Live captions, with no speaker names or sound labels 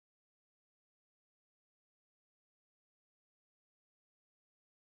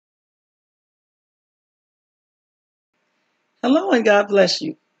Hello and God bless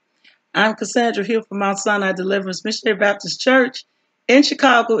you. I'm Cassandra here from Mount Sinai Deliverance Missionary Baptist Church in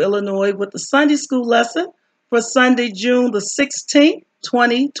Chicago, Illinois, with the Sunday school lesson for Sunday, June the 16th,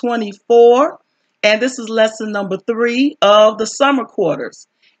 2024. And this is lesson number 3 of the summer quarters.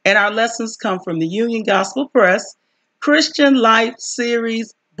 And our lessons come from the Union Gospel Press Christian Life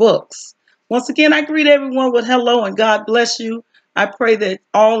Series books. Once again, I greet everyone with hello and God bless you. I pray that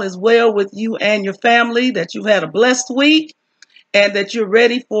all is well with you and your family, that you've had a blessed week, and that you're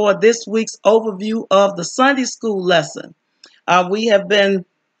ready for this week's overview of the Sunday school lesson. We have been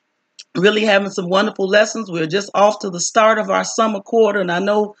really having some wonderful lessons. We're just off to the start of our summer quarter, and I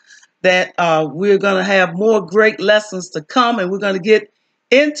know that we're going to have more great lessons to come, and we're going to get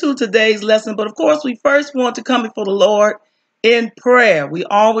into today's lesson. But of course, we first want to come before the Lord in prayer. We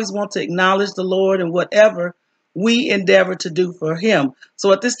always want to acknowledge the Lord in whatever we endeavor to do for him.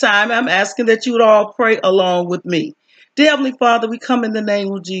 So at this time, I'm asking that you would all pray along with me. Dear Heavenly Father, we come in the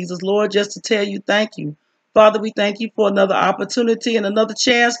name of Jesus, Lord, just to tell you thank you. Father, we thank you for another opportunity and another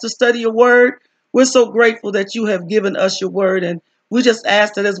chance to study your word. We're so grateful that you have given us your word. And we just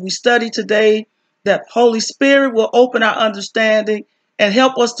ask that as we study today, that Holy Spirit will open our understanding and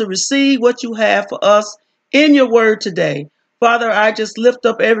help us to receive what you have for us in your word today. Father, I just lift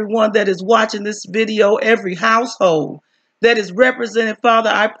up everyone that is watching this video, every household that is represented. Father,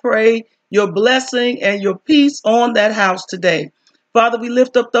 I pray your blessing and your peace on that house today. Father, we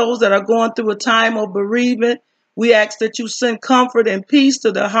lift up those that are going through a time of bereavement. We ask that you send comfort and peace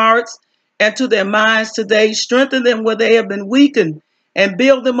to their hearts and to their minds today. Strengthen them where they have been weakened and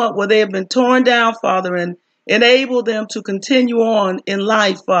build them up where they have been torn down, Father, and enable them to continue on in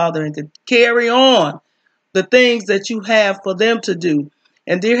life, Father, and to carry on the things that you have for them to do.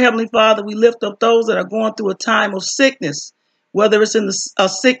 And dear Heavenly Father, we lift up those that are going through a time of sickness, whether it's in a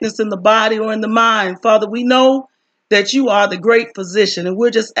sickness in the body or in the mind. Father, we know that you are the great physician, and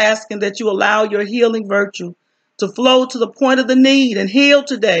we're just asking that you allow your healing virtue to flow to the point of the need and heal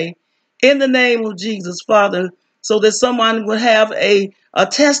today in the name of Jesus, Father, so that someone will have a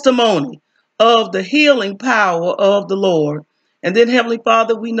testimony of the healing power of the Lord. And then, Heavenly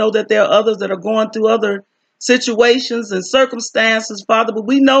Father, we know that there are others that are going through other situations and circumstances, Father, but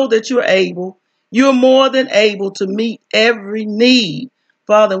we know that you're able. You're more than able to meet every need.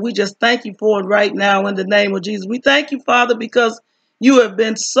 Father, we just thank you for it right now in the name of Jesus. We thank you, Father, because you have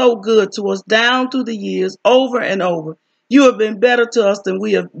been so good to us down through the years, over and over. You have been better to us than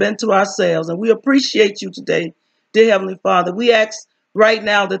we have been to ourselves, and we appreciate you today, dear Heavenly Father. We ask right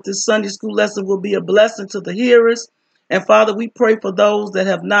now that this Sunday school lesson will be a blessing to the hearers. And Father, we pray for those that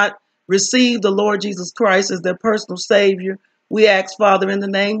have not received the Lord Jesus Christ as their personal Savior. We ask, Father, in the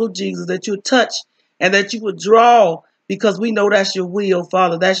name of Jesus, that you touch and that you would draw, because we know that's your will,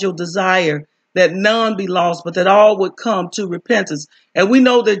 Father. That's your desire, that none be lost, but that all would come to repentance. And we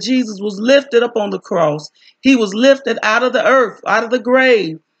know that Jesus was lifted up on the cross. He was lifted out of the earth, out of the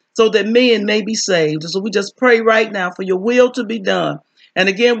grave, so that men may be saved. So we just pray right now for your will to be done. And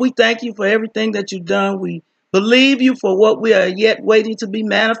again, we thank you for everything that you've done. We believe you for what we are yet waiting to be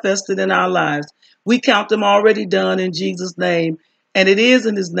manifested in our lives. We count them already done in Jesus' name. And it is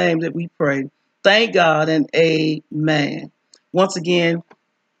in his name that we pray. Thank God and amen. Once again,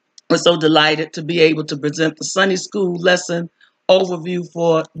 we're so delighted to be able to present the Sunday school lesson overview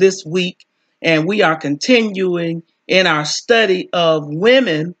for this week. And we are continuing in our study of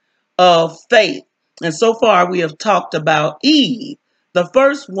women of faith. And so far we have talked about Eve, the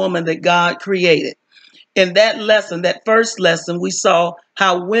first woman that God created. In that lesson, that first lesson, we saw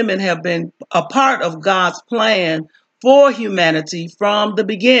how women have been a part of God's plan for humanity from the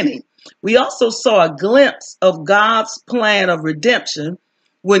beginning. We also saw a glimpse of God's plan of redemption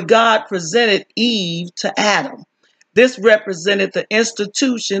when God presented Eve to Adam. This represented the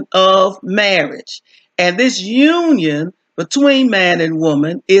institution of marriage. And this union between man and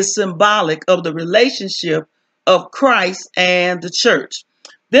woman is symbolic of the relationship of Christ and the church.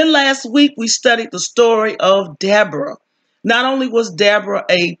 Then last week, we studied the story of Deborah. Not only was Deborah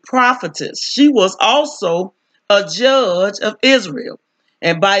a prophetess, she was also a judge of Israel.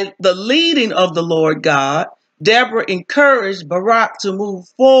 And by the leading of the Lord God, Deborah encouraged Barak to move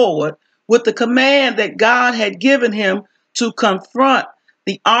forward with the command that God had given him to confront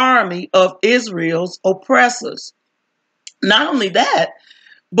the army of Israel's oppressors. Not only that,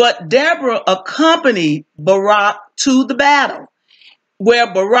 but Deborah accompanied Barak to the battle,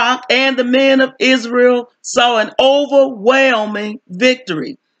 where Barak and the men of Israel saw an overwhelming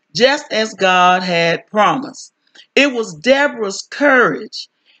victory, just as God had promised. It was Deborah's courage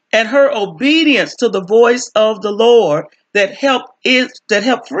and her obedience to the voice of the Lord that helped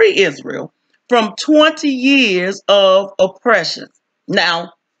free Israel from 20 years of oppression.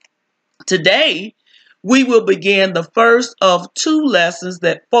 Now, today, we will begin the first of two lessons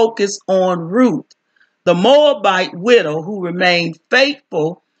that focus on Ruth, the Moabite widow who remained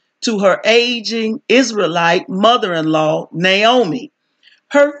faithful to her aging Israelite mother-in-law, Naomi.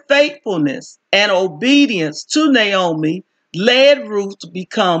 Her faithfulness and obedience to Naomi led Ruth to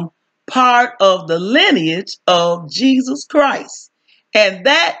become part of the lineage of Jesus Christ. And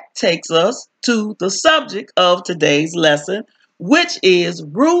that takes us to the subject of today's lesson, which is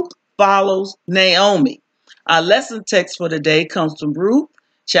Ruth follows Naomi. Our lesson text for today comes from Ruth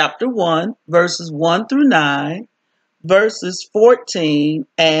chapter 1, verses 1 through 9, verses 14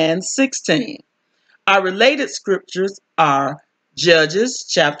 and 16. Our related scriptures are Judges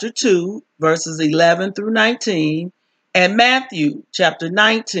chapter 2, verses 11 through 19, and Matthew chapter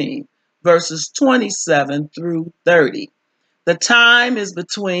 19, verses 27 through 30. The time is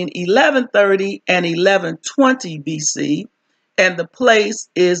between 1130 and 1120 BC, and the place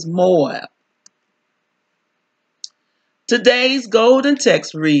is Moab. Today's golden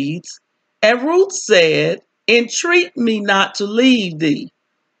text reads, "And Ruth said, Entreat me not to leave thee,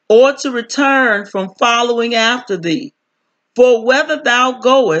 or to return from following after thee. For whither thou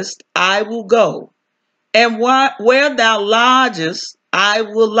goest, I will go, and where thou lodgest, I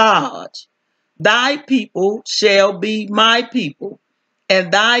will lodge. Thy people shall be my people,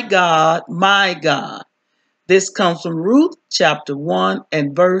 and thy God my God." This comes from Ruth chapter 1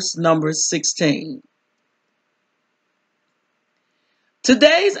 and verse number 16.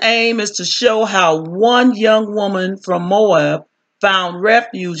 Today's aim is to show how one young woman from Moab found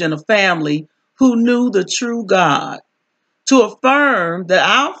refuge in a family who knew the true God, to affirm that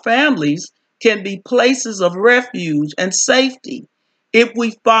our families can be places of refuge and safety if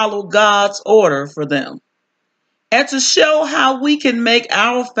we follow God's order for them, and to show how we can make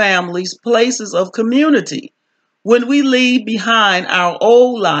our families places of community when we leave behind our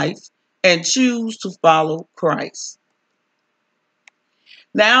old life and choose to follow Christ.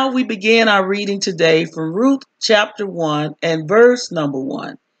 Now we begin our reading today from Ruth chapter 1 and verse number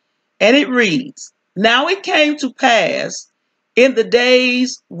 1. And it reads, "Now it came to pass in the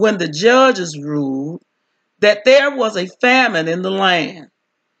days when the judges ruled that there was a famine in the land.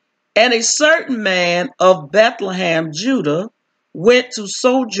 And a certain man of Bethlehem, Judah, went to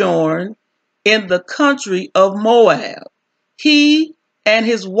sojourn in the country of Moab, he and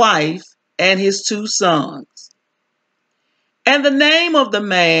his wife and his 2 sons. And the name of the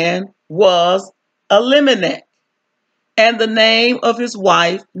man was Elimelech, and the name of his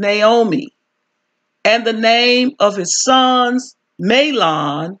wife Naomi, and the name of his sons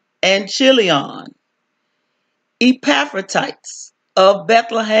Mahlon and Chilion, Epaphrodites of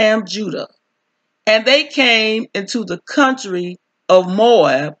Bethlehem, Judah. And they came into the country of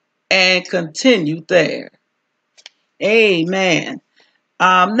Moab and continued there." Amen.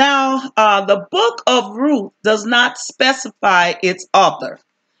 The book of Ruth does not specify its author,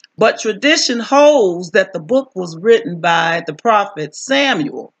 but tradition holds that the book was written by the prophet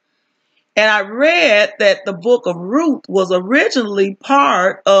Samuel. And I read that the book of Ruth was originally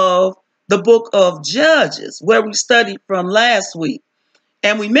part of the book of Judges, where we studied from last week.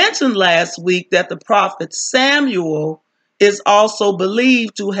 And we mentioned last week that the prophet Samuel is also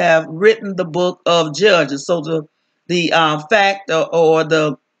believed to have written the book of Judges. So the fact or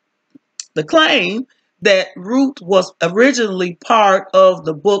the claim that Ruth was originally part of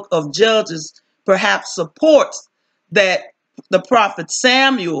the book of Judges perhaps supports that the prophet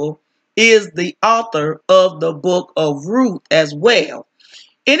Samuel is the author of the book of Ruth as well.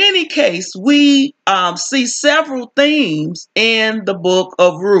 In any case, we see several themes in the book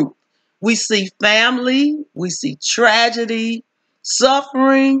of Ruth. We see family, we see tragedy,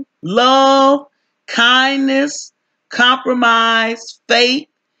 suffering, love, kindness, compromise, faith,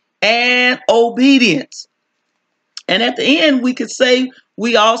 and obedience. And at the end, we could say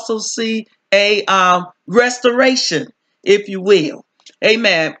we also see a restoration, if you will.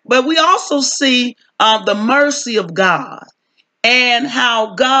 Amen. But we also see the mercy of God, and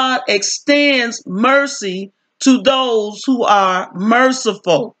how God extends mercy to those who are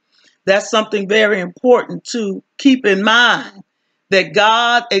merciful. That's something very important to keep in mind, that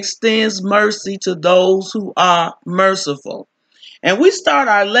God extends mercy to those who are merciful. And we start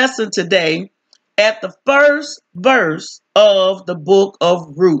our lesson today at the first verse of the book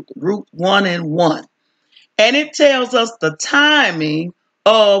of Ruth, Ruth 1 and 1. And it tells us the timing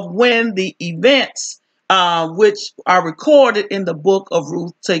of when the events which are recorded in the book of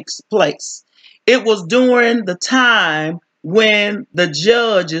Ruth takes place. It was during the time when the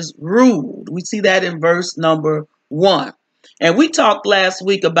judges ruled. We see that in verse number 1. And we talked last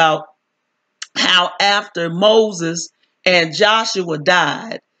week about how after Moses and Joshua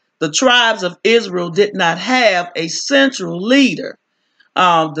died, the tribes of Israel did not have a central leader.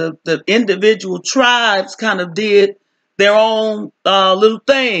 The individual tribes kind of did their own little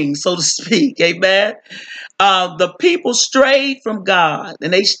thing, so to speak. Amen. The people strayed from God,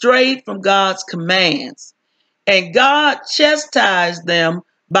 and they strayed from God's commands. And God chastised them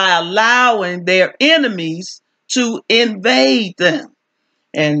by allowing their enemies to invade them.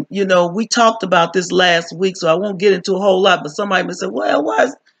 And, you know, we talked about this last week, so I won't get into a whole lot. But somebody may say, well, why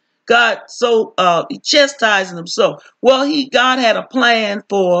is God so chastising them so? Well, God had a plan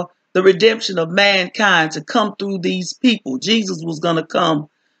for the redemption of mankind to come through these people. Jesus was going to come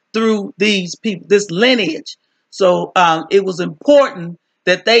through these people, this lineage. So it was important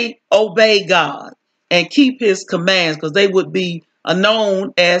that they obey God and keep his commands, because they would be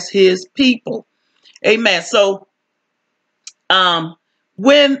known as his people. Amen. So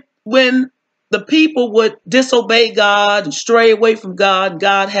when the people would disobey God and stray away from God, and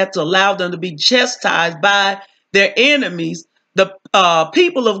God had to allow them to be chastised by their enemies, the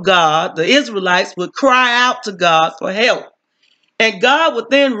people of God, the Israelites, would cry out to God for help. And God would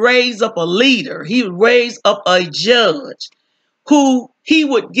then raise up a leader. He would raise up a judge who he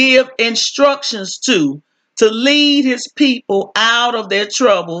would give instructions to lead his people out of their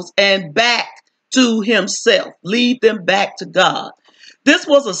troubles and back to himself, lead them back to God. This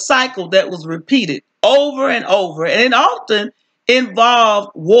was a cycle that was repeated over and over, and it often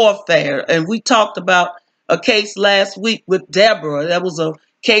involved warfare. And we talked about a case last week with Deborah. That was a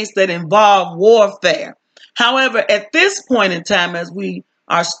case that involved warfare. However, at this point in time, as we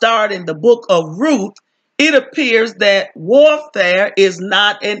are starting the book of Ruth, it appears that warfare is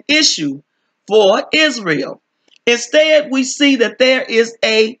not an issue for Israel. Instead, we see that there is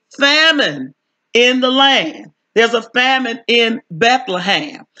a famine in the land. There's a famine in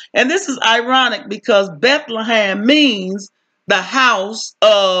Bethlehem. And this is ironic because Bethlehem means the house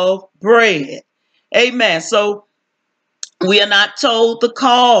of bread. Amen. So we are not told the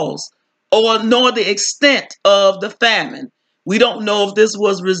cause or nor the extent of the famine. We don't know if this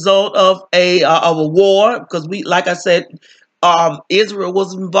was a result of a war, because like I said, Israel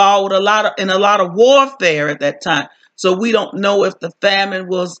was involved with in a lot of warfare at that time. So we don't know if the famine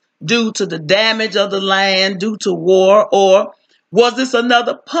was due to the damage of the land, due to war, or was this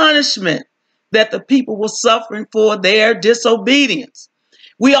another punishment that the people were suffering for their disobedience.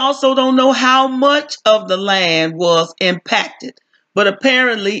 We also don't know how much of the land was impacted, but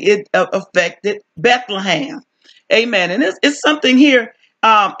apparently it affected Bethlehem. Amen. And it's something here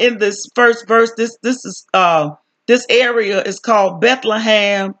in this first verse. This area is called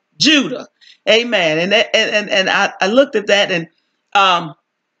Bethlehem, Judah. Amen. And I looked at that, and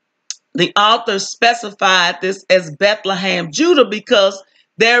the author specified this as Bethlehem, Judah, because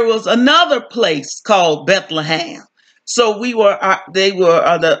there was another place called Bethlehem. So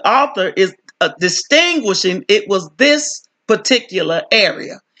the author is distinguishing it was this particular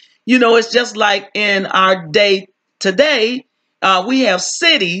area. You know, it's just like in our day today, we have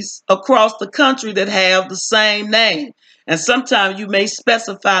cities across the country that have the same name. And sometimes you may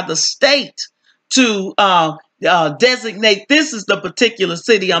specify the state to designate this is the particular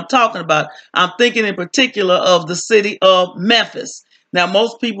city I'm talking about. I'm thinking in particular of the city of Memphis. Now,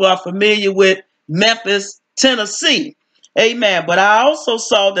 most people are familiar with Memphis, Tennessee. Amen. But I also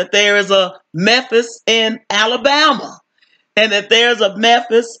saw that there is a Memphis in Alabama, and that there's a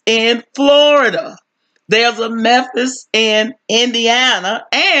Memphis in Florida. There's a Memphis in Indiana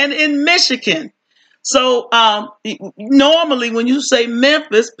and in Michigan. So normally when you say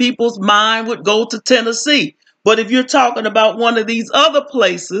Memphis, people's mind would go to Tennessee. But if you're talking about one of these other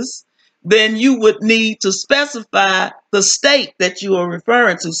places, then you would need to specify the state that you are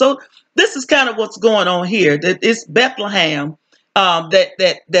referring to. So this is kind of what's going on here. That it's Bethlehem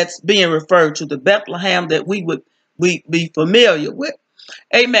that's being referred to, the Bethlehem that we be familiar with.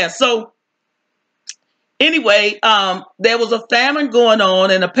 Amen. So anyway, there was a famine going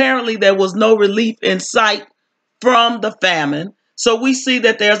on, and apparently there was no relief in sight from the famine. So we see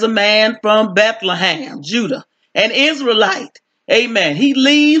that there's a man from Bethlehem, Judah, an Israelite. Amen. He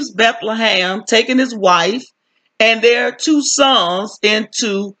leaves Bethlehem, taking his wife and their two sons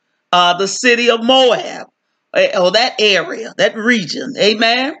into the city of Moab, or that area, that region.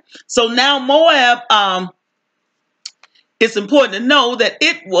 Amen. So now Moab, it's important to know that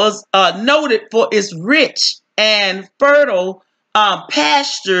it was noted for its rich and fertile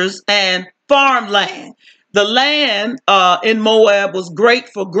pastures and farmland. The land in Moab was great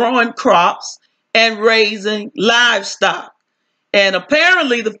for growing crops and raising livestock. And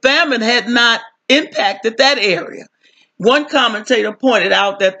apparently the famine had not impacted that area. One commentator pointed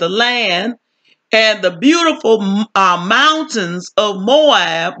out that the land And the beautiful mountains of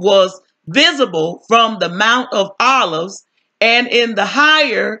Moab was visible from the Mount of Olives and in the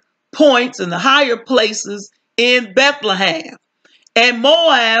higher points and the higher places in Bethlehem. And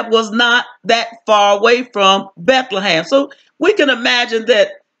Moab was not that far away from Bethlehem. So we can imagine that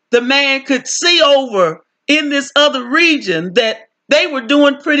the man could see over in this other region that they were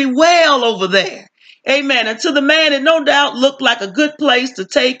doing pretty well over there. Amen. And to the man, it no doubt looked like a good place to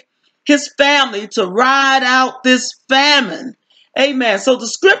take his family to ride out this famine. Amen. So the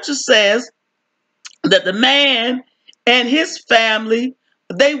scripture says that the man and his family,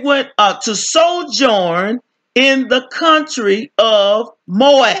 they went to sojourn in the country of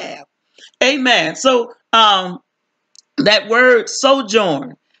Moab. Amen. So that word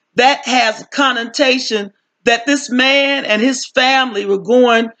sojourn, that has a connotation that this man and his family were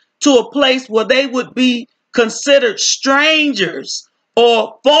going to a place where they would be considered strangers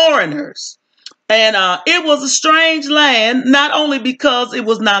or foreigners. And it was a strange land, not only because it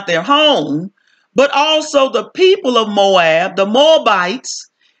was not their home, but also the people of Moab, the Moabites,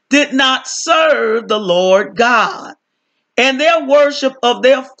 did not serve the Lord God. And their worship of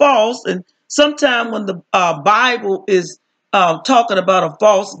their false, and sometimes when the Bible is talking about a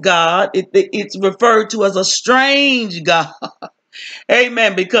false God, it's referred to as a strange God.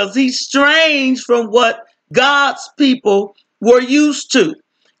 Amen. Because he's strange from what God's people were used to.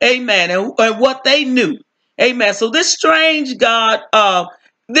 Amen. And what they knew. Amen. So this strange God,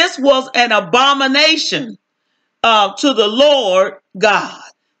 this was an abomination to the Lord God.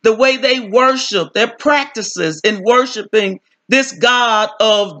 The way they worship, their practices in worshiping this God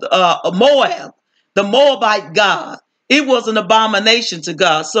of Moab, the Moabite God. It was an abomination to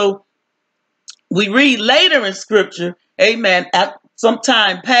God. So we read later in scripture, amen, at some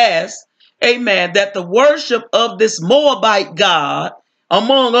time past, amen, that the worship of this Moabite God,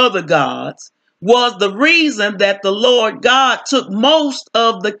 among other gods, was the reason that the Lord God took most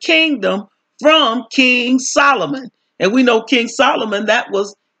of the kingdom from King Solomon. And we know King Solomon, that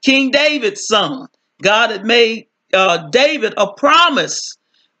was King David's son. God had made David a promise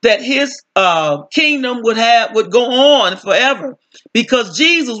that his kingdom would go on forever, because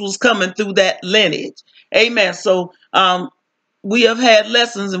Jesus was coming through that lineage. Amen. So we have had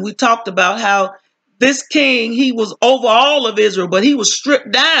lessons, and we talked about how this king, he was over all of Israel, but he was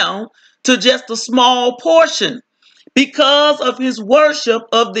stripped down to just a small portion because of his worship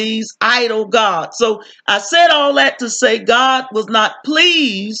of these idol gods. So I said all that to say God was not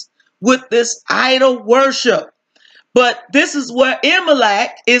pleased with this idol worship. But this is where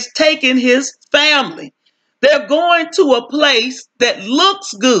Amalek is taking his family. They're going to a place that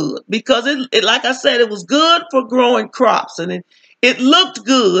looks good because it like I said, it was good for growing crops, and it looked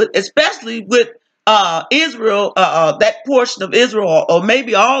good, especially with Israel, that portion of Israel, or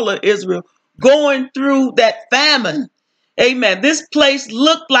maybe all of Israel, going through that famine. Amen. This place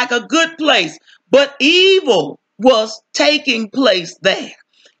looked like a good place, but evil was taking place there.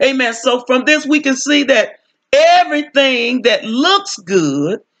 Amen. So from this, we can see that everything that looks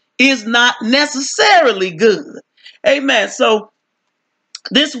good is not necessarily good. Amen. So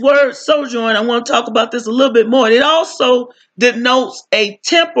this word sojourn, I want to talk about this a little bit more. It also denotes a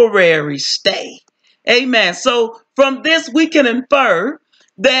temporary stay. Amen. So from this, we can infer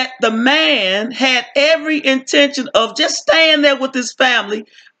that the man had every intention of just staying there with his family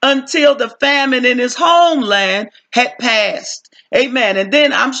until the famine in his homeland had passed. Amen. And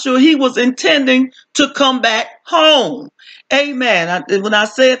then I'm sure he was intending to come back home. Amen. When I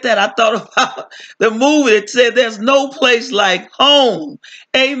said that, I thought about the movie that said there's no place like home.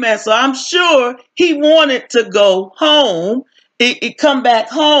 Amen. So I'm sure he wanted to go home, come back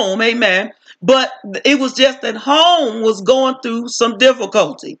home. Amen. But it was just that home was going through some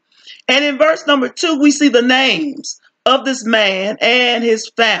difficulty. And in verse number 2, we see the names of this man and his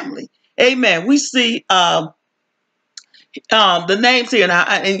family. Amen. We see the names here.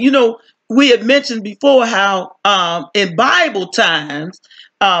 And you know, we had mentioned before how in Bible times,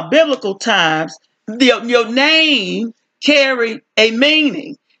 biblical times, your name carried a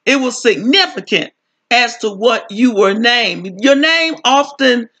meaning. It was significant as to what you were named. Your name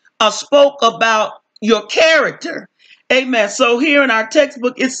often spoke about your character. Amen. So here in our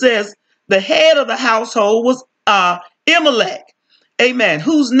textbook, it says the head of the household was Amalek. Amen.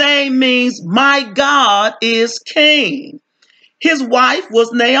 Whose name means my God is king. His wife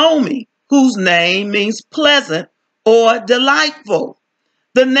was Naomi, whose name means pleasant or delightful.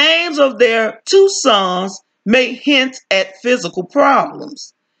 The names of their two sons may hint at physical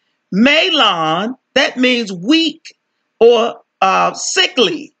problems. Malon, that means weak or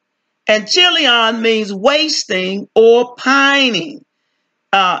sickly. And Chilion means wasting or pining.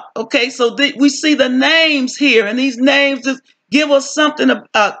 Okay, so we see the names here, and these names just give us something to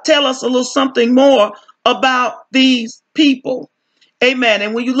tell us a little something more about these people. Amen.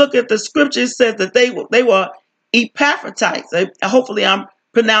 And when you look at the scripture, it says that they were Epaphrodites. Hopefully, I'm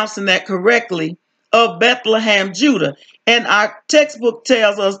pronouncing that correctly. Of Bethlehem, Judah, and our textbook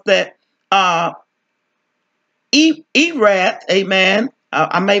tells us that Erath, amen.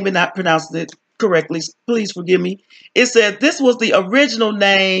 I maybe not pronouncing it correctly. Please forgive me. It said this was the original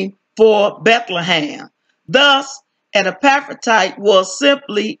name for Bethlehem. Thus, an Epaphrodite was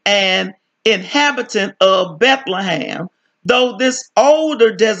simply an inhabitant of Bethlehem, though this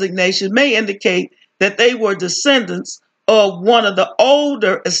older designation may indicate that they were descendants of one of the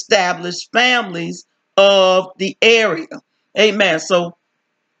older established families of the area. Amen. So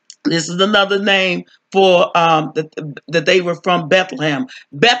this is another name for that they were from Bethlehem.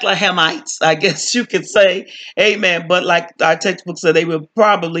 Bethlehemites, I guess you could say. Amen. But like our textbook said, they were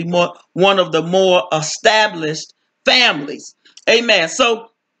probably one of the more established families. Amen.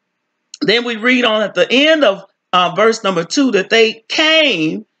 So then we read on at the end of verse number 2 that they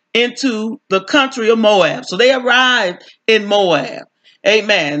came into the country of Moab. So they arrived in Moab.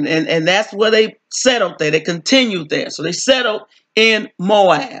 Amen. And that's where they settled there. They continued there. So they settled in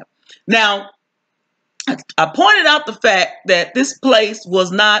Moab. Now, I pointed out the fact that this place was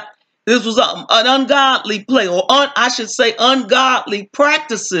not, this was an ungodly place, or I should say ungodly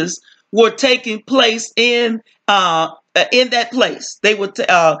practices were taking place in that place. There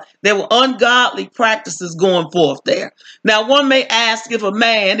were ungodly practices going forth there. Now, one may ask if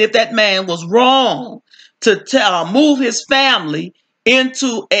that man was wrong to move his family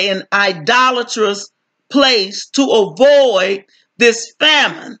into an idolatrous place to avoid this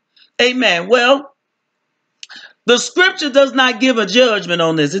famine. Amen. Well, the scripture does not give a judgment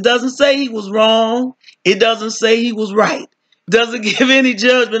on this. It doesn't say he was wrong. It doesn't say he was right. It doesn't give any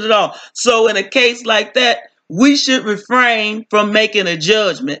judgment at all. So in a case like that, we should refrain from making a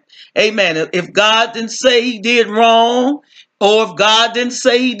judgment. Amen. If God didn't say he did wrong, or if God didn't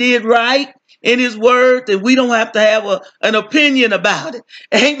say he did right in his word, then we don't have to have an opinion about it.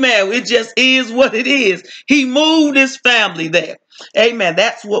 Amen. It just is what it is. He moved his family there. Amen.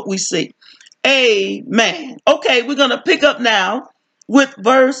 That's what we see. Amen. Okay, we're going to pick up now with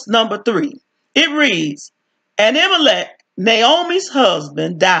verse number 3. It reads, and Elimelech, Naomi's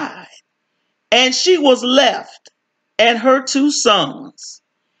husband, died, and she was left and her 2 sons.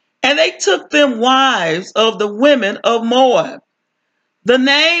 And they took them wives of the women of Moab. The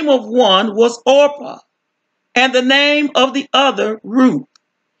name of one was Orpah, and the name of the other Ruth.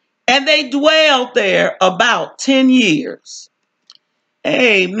 And they dwelled there about 10 years.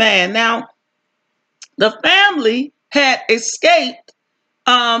 Amen. Now, the family had escaped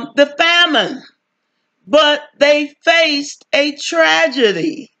the famine, but they faced a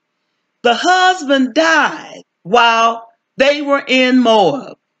tragedy. The husband died while they were in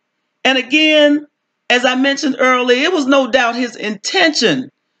Moab. And again, as I mentioned earlier, it was no doubt his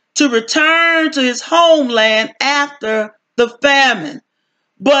intention to return to his homeland after the famine.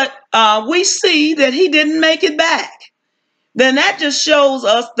 But we see that he didn't make it back. Then that just shows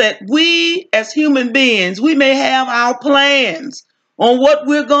us that we as human beings, we may have our plans on what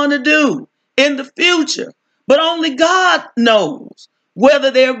we're going to do in the future, but only God knows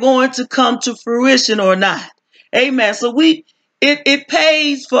whether they're going to come to fruition or not. Amen. So it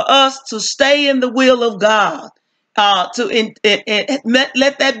pays for us to stay in the will of God, let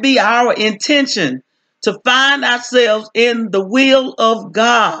that be our intention, to find ourselves in the will of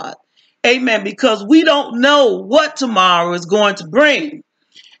God. Amen. Because we don't know what tomorrow is going to bring.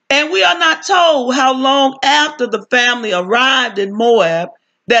 And we are not told how long after the family arrived in Moab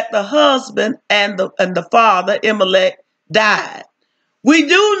that the husband and the father, Elimelech, died. We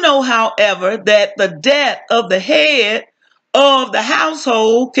do know, however, that the death of the head of the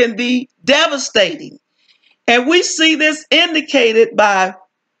household can be devastating. And we see this indicated by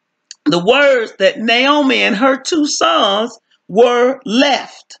the words that Naomi and her 2 sons were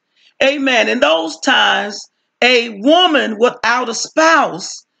left. Amen. In those times, a woman without a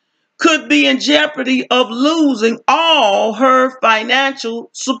spouse could be in jeopardy of losing all her financial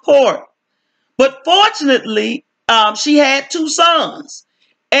support. But fortunately, she had 2 sons,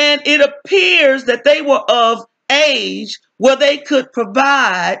 and it appears that they were of age where they could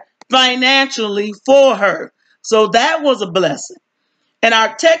provide financially for her. So that was a blessing. And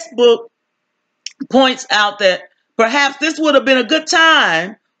our textbook points out that perhaps this would have been a good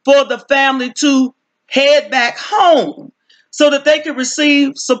time for the family to head back home so that they could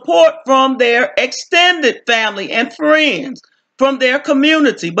receive support from their extended family and friends, from their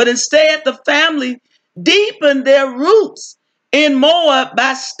community. But instead, the family deepened their roots in Moab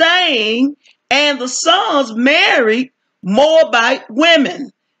by staying, and the sons married Moabite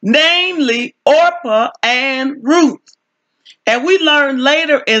women, namely Orpah and Ruth. And we learn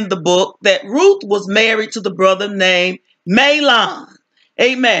later in the book that Ruth was married to the brother named Mahlon.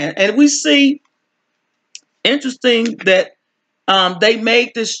 Amen. And we see, interesting, that they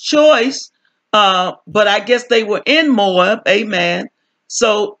made this choice, but I guess they were in Moab. Amen.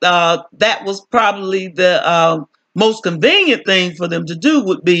 So that was probably the most convenient thing for them to do,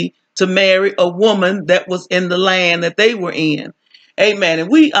 would be to marry a woman that was in the land that they were in. Amen. And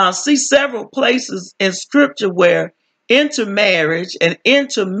we see several places in scripture where intermarriage and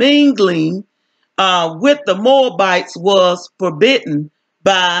intermingling with the Moabites was forbidden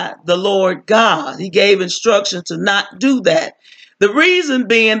by the Lord God. He gave instruction to not do that. The reason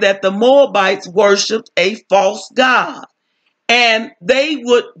being that the Moabites worshiped a false god, and they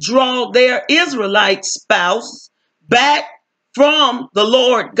would draw their Israelite spouse back from the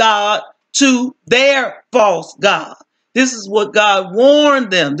Lord God to their false god. This is what God warned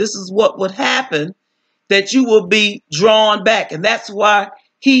them. This is what would happen, that you will be drawn back. And that's why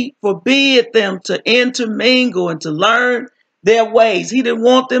he forbid them to intermingle and to learn their ways. He didn't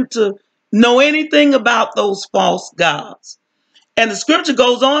want them to know anything about those false gods. And the scripture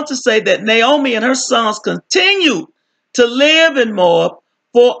goes on to say that Naomi and her sons continued to live in Moab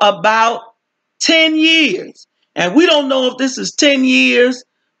for about 10 years. And we don't know if this is 10 years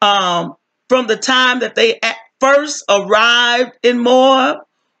from the time that they first arrived in Moab,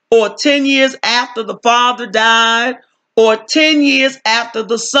 or 10 years after the father died, or 10 years after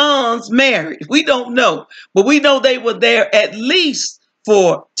the sons married. We don't know, but we know they were there at least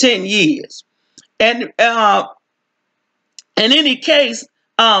for 10 years. And in any case,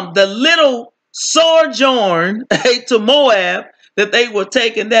 the little sojourn to Moab that they were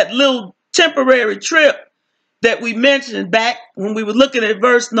taking, that little temporary trip that we mentioned back when we were looking at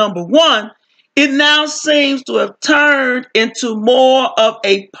verse number 1, it now seems to have turned into more of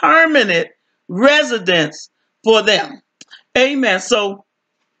a permanent residence for them. Amen. So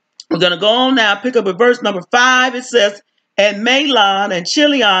we're going to go on now, pick up at verse number 5. It says, and Mahlon and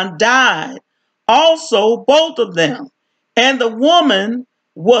Chilion died, also both of them. And the woman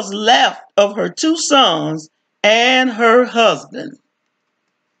was left of her 2 sons and her husband.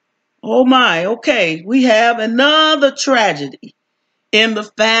 Oh my, okay. We have another tragedy in the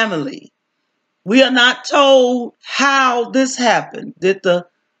family. We are not told how this happened. Did the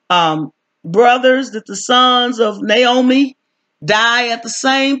did the sons of Naomi die at the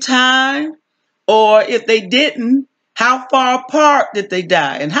same time? Or if they didn't, how far apart did they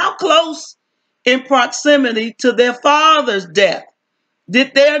die? And how close in proximity to their father's death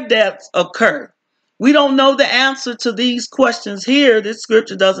did their deaths occur? We don't know the answer to these questions here. This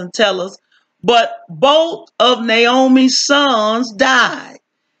scripture doesn't tell us. But both of Naomi's sons died,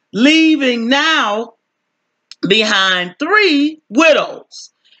 leaving now behind 3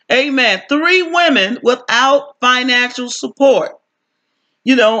 widows. Amen. 3 women without financial support.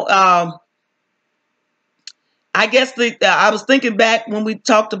 You know, I guess I was thinking back when we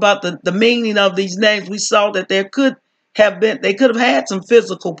talked about the meaning of these names. We saw that they could have had some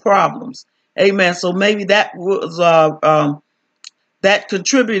physical problems. Amen. So maybe that was that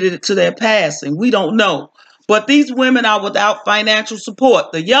contributed to their passing. We don't know. But these women are without financial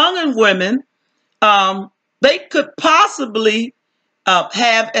support. The younger women, they could possibly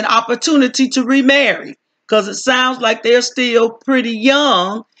have an opportunity to remarry, because it sounds like they're still pretty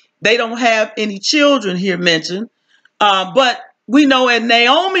young. They don't have any children here mentioned. But we know at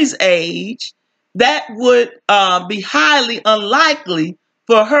Naomi's age, that would be highly unlikely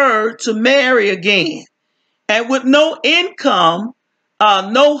for her to marry again. And with no income,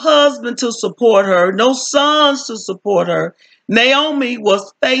 no husband to support her, no sons to support her, Naomi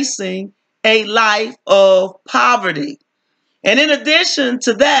was facing a life of poverty. And in addition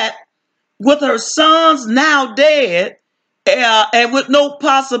to that, with her sons now dead, and with no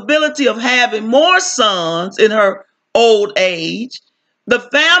possibility of having more sons in her old age, the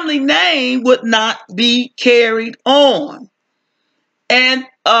family name would not be carried on. And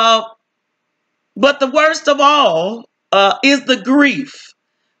but the worst of all is the grief.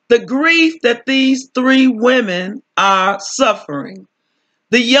 The grief that these 3 women are suffering.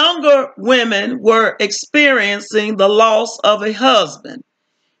 The younger women were experiencing the loss of a husband.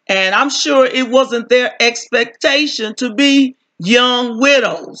 And I'm sure it wasn't their expectation to be young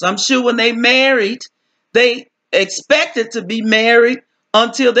widows. I'm sure when they married, they expected to be married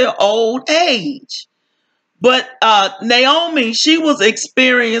until their old age. But Naomi, she was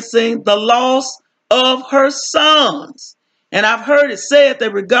experiencing the loss of her sons. And I've heard it said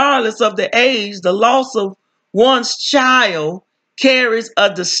that regardless of the age, the loss of one's child carries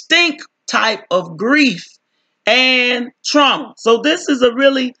a distinct type of grief and trauma. So this is a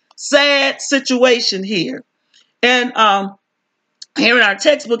really sad situation here. And here in our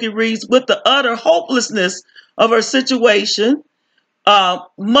textbook, it reads, with the utter hopelessness of her situation,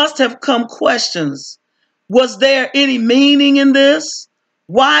 must have come questions. Was there any meaning in this?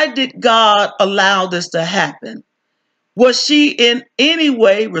 Why did God allow this to happen? Was she in any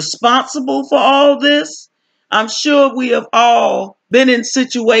way responsible for all this? I'm sure we have all been in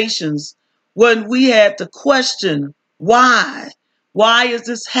situations when we had to question why. Why is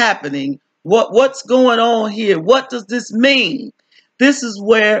this happening? What's going on here? What does this mean? This is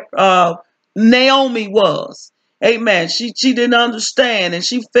where Naomi was. Amen. She didn't understand, and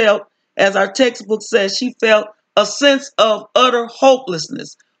she felt, as our textbook says, she felt a sense of utter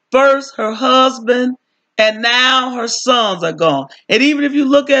hopelessness. First, her husband, and now her sons are gone. And even if you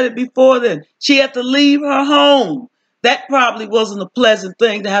look at it before then, she had to leave her home. That probably wasn't a pleasant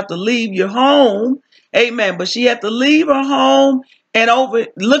thing to have to leave your home. Amen. But she had to leave her home and over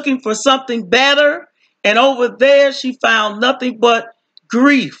looking for something better. And over there, she found nothing but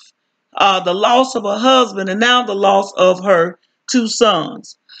grief, the loss of her husband, and now the loss of her two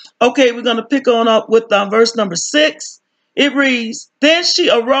sons. Okay, we're going to pick on up with verse number 6. It reads, then she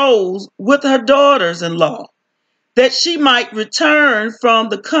arose with her daughters-in-law, that she might return from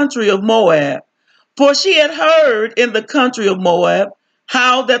the country of Moab. For she had heard in the country of Moab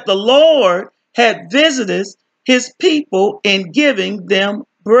how that the Lord had visited his people in giving them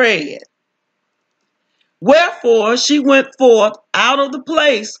bread. Wherefore she went forth out of the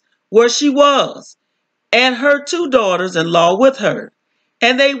place where she was, and her two daughters-in-law with her.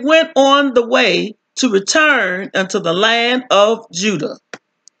 And they went on the way to return unto the land of Judah.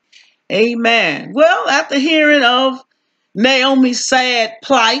 Amen. Well, after hearing of Naomi's sad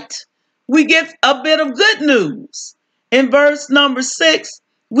plight, we get a bit of good news. In verse number 6,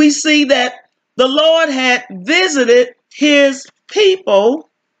 we see that the Lord had visited his people,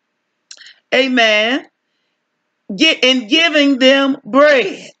 amen, in giving them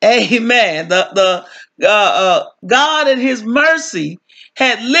bread. Amen. God in his mercy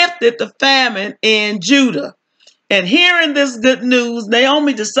had lifted the famine in Judah. And hearing this good news,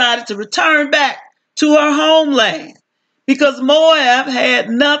 Naomi decided to return back to her homeland because Moab had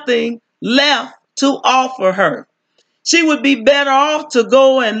nothing left to offer her. She would be better off to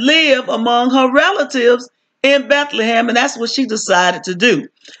go and live among her relatives in Bethlehem, and that's what she decided to do.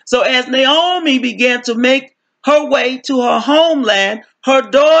 So as Naomi began to make her way to her homeland, her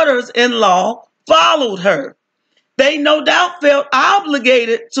daughters-in-law followed her. They no doubt felt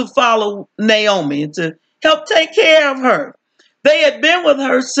obligated to follow Naomi and to help take care of her. They had been with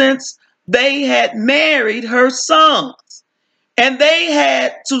her since they had married her sons. And they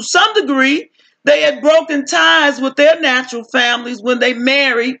had, to some degree, they had broken ties with their natural families when they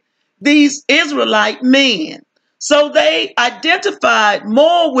married these Israelite men. So they identified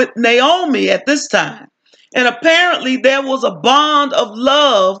more with Naomi at this time. And apparently there was a bond of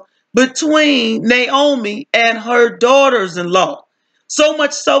love between Naomi and her daughters-in-law. So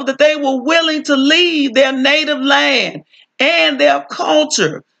much so that they were willing to leave their native land and their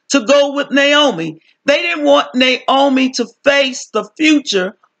culture to go with Naomi. They didn't want Naomi to face the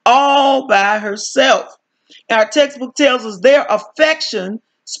future all by herself. Our textbook tells us their affection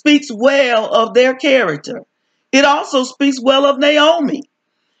speaks well of their character. It also speaks well of Naomi,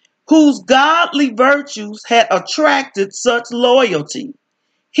 whose godly virtues had attracted such loyalty.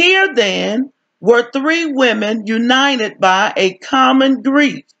 Here then were three women united by a common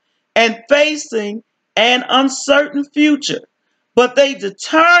grief and facing an uncertain future, but they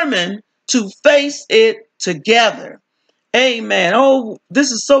determined to face it together. Amen. Oh,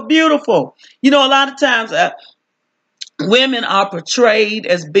 this is so beautiful. You know, a lot of times women are portrayed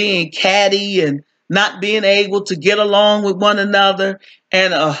as being catty and not being able to get along with one another.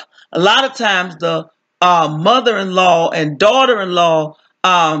 And a lot of times the mother-in-law and daughter-in-law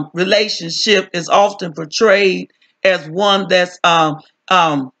relationship is often portrayed as one that's, how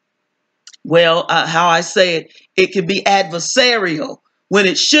I say it, it can be adversarial when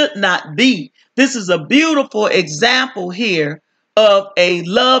it should not be. This is a beautiful example here of a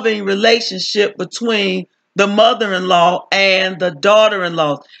loving relationship between the mother-in-law and the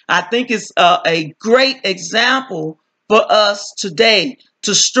daughter-in-law. I think it's a great example for us today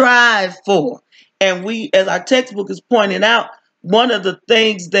to strive for. And we, as our textbook is pointing out, one of the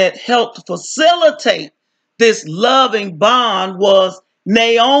things that helped facilitate this loving bond was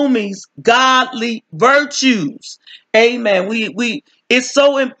Naomi's godly virtues. Amen. It's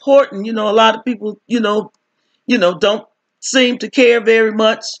so important. You know, a lot of people, don't seem to care very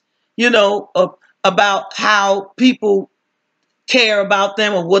much, about how people care about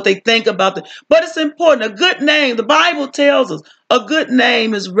them or what they think about them. But it's important. A good name, the Bible tells us, a good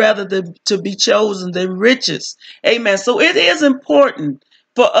name is rather to be chosen than riches. Amen. So it is important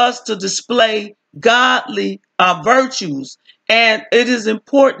for us to display godly virtues. And it is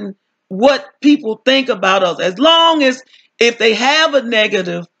important what people think about us. As long as if they have a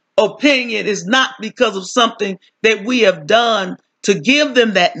negative opinion, it's not because of something that we have done to give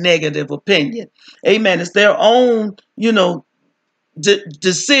them that negative opinion. Amen. It's their own,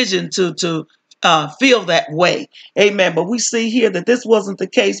 decision to feel that way. Amen. But we see here that this wasn't the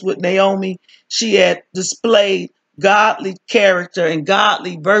case with Naomi. She had displayed godly character and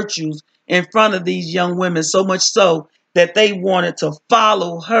godly virtues in front of these young women, so much so that they wanted to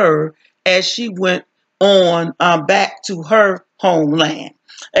follow her as she went on back to her homeland.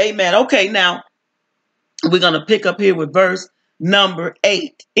 Amen. Okay, now we're going to pick up here with verse number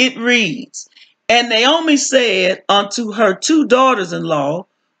 8. It reads, "And Naomi said unto her two daughters-in-law,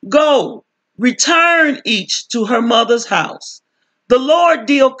 Go, return each to her mother's house. The Lord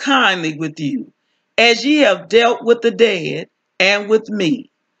deal kindly with you, as ye have dealt with the dead and with me.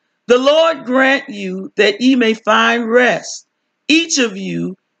 The Lord grant you that ye may find rest, each of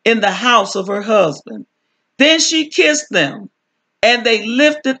you in the house of her husband." Then she kissed them, and they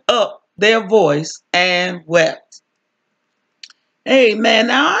lifted up their voice and wept. Amen.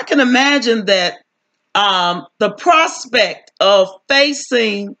 Now I can imagine that the prospect of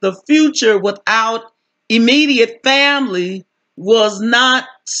facing the future without immediate family was not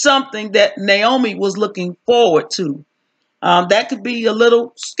something that Naomi was looking forward to. That could be a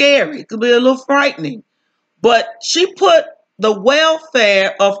little scary, it could be a little frightening. But she put the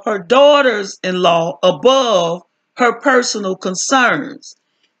welfare of her daughters-in-law above her personal concerns.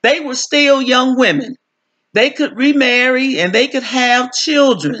 They were still young women. They could remarry and they could have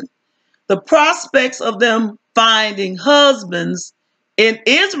children. The prospects of them finding husbands in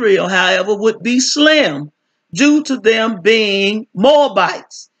Israel, however, would be slim due to them being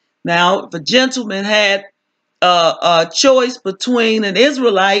Moabites. Now, if a gentleman had a choice between an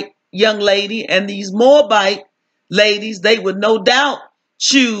Israelite young lady and these Moabite ladies, they would no doubt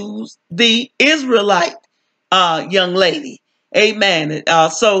choose the Israelite young lady. Amen.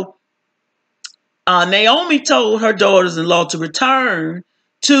 So Naomi told her daughters-in-law to return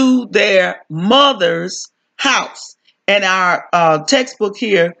to their mother's house. And our textbook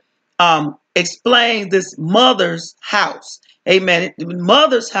here explains this mother's house. Amen.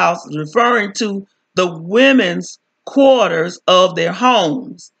 Mother's house is referring to the women's quarters of their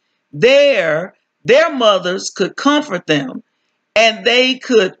homes. There, their mothers could comfort them and they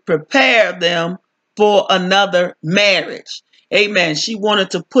could prepare them for another marriage. Amen. She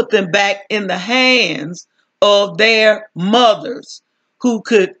wanted to put them back in the hands of their mothers who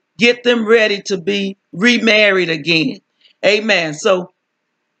could get them ready to be remarried again. Amen. So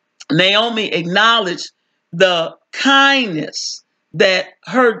Naomi acknowledged the kindness that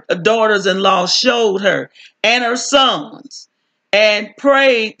her daughters-in-law showed her and her sons and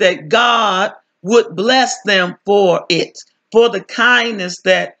prayed that God would bless them for it, for the kindness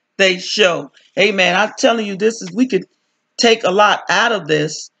that they show. Amen. I'm telling you, we could take a lot out of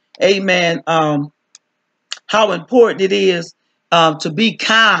this. Amen. How important it is to be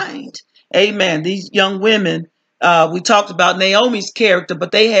kind. Amen. These young women, we talked about Naomi's character,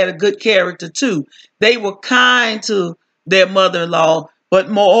 but they had a good character too. They were kind to their mother-in-law,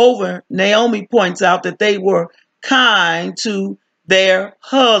 but moreover, Naomi points out that they were kind to their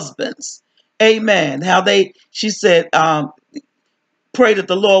husbands. Amen. She said, pray that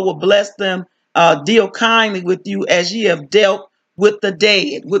the Lord will bless them, deal kindly with you as ye have dealt with the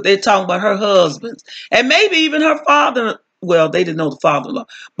dead. They're talking about her husbands. And maybe even her father. Well, they didn't know the father-in-law.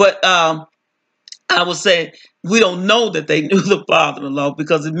 But I would say we don't know that they knew the father-in-law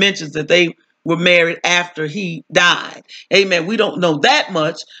because it mentions that they were married after he died. Amen. We don't know that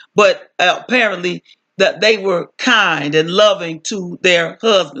much, but apparently that they were kind and loving to their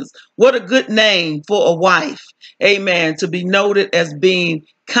husbands. What a good name for a wife. Amen. To be noted as being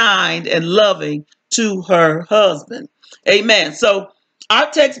kind and loving to her husband. Amen. So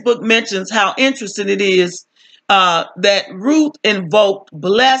our textbook mentions how interesting it is that Ruth invoked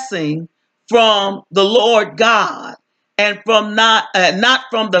blessing from the Lord God and from not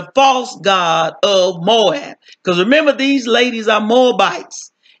from the false god of Moab. Because remember, these ladies are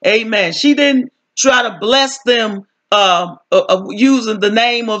Moabites. Amen. She didn't try to bless them using the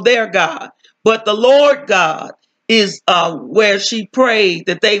name of their God, but the Lord God is where she prayed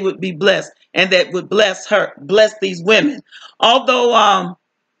that they would be blessed and that would bless these women. Although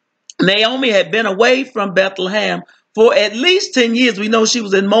Naomi had been away from Bethlehem for at least 10 years. We know she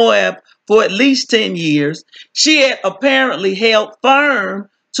was in Moab for at least 10 years. She had apparently held firm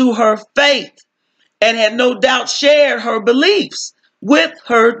to her faith and had no doubt shared her beliefs with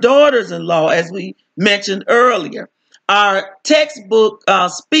her daughters-in-law, as we mentioned earlier. Our textbook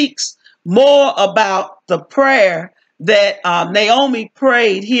speaks more about the prayer that Naomi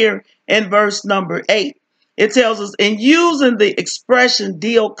prayed here in verse number 8. It tells us, in using the expression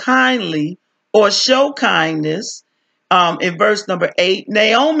deal kindly or show kindness, in verse number 8,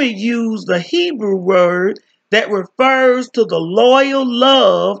 Naomi used the Hebrew word that refers to the loyal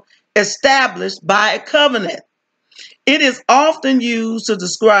love established by a covenant. It is often used to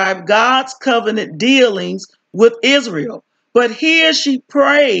describe God's covenant dealings with Israel. But here she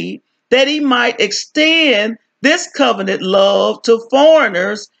prayed that he might extend this covenant love to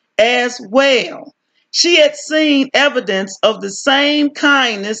foreigners as well. She had seen evidence of the same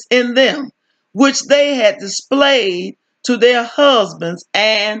kindness in them, which they had displayed to their husbands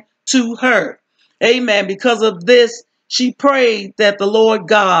and to her. Amen. Because of this, she prayed that the Lord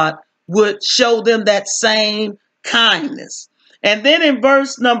God would show them that same kindness. And then in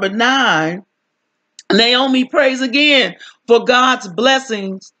verse number 9, Naomi prays again for God's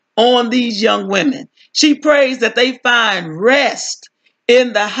blessings on these young women. She prays that they find rest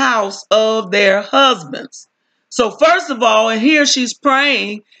in the house of their husbands. So first of all, and here she's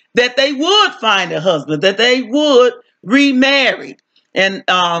praying that they would find a husband, that they would remarry. And in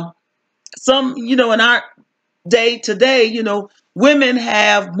our day today, women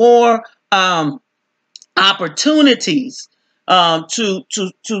have more opportunities to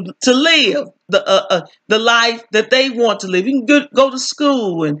live the life that they want to live. You can go to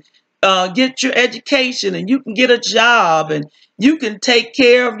school and get your education, and you can get a job, and you can take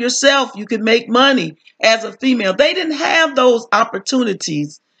care of yourself. You can make money as a female. They didn't have those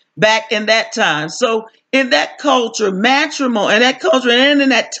opportunities back in that time. So in that culture, matrimony, and in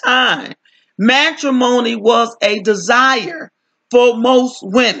that time, matrimony was a desire for most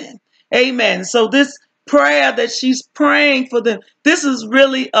women. Amen. So this prayer that she's praying for them, this is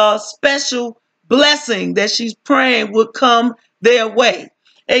really a special blessing that she's praying would come their way.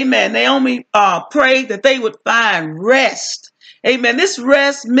 Amen. Naomi prayed that they would find rest. Amen. This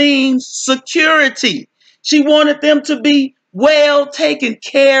rest means security. She wanted them to be well taken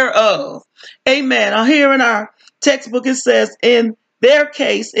care of. Amen. Here in our textbook, it says in their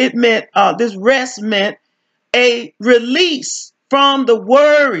case, it meant this rest meant a release from the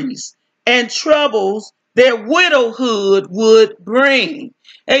worries and troubles their widowhood would bring.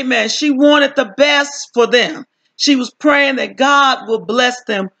 Amen. She wanted the best for them. She was praying that God would bless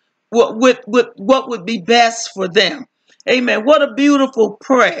them with what would be best for them. Amen. What a beautiful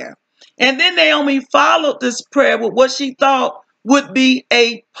prayer. And then Naomi followed this prayer with what she thought would be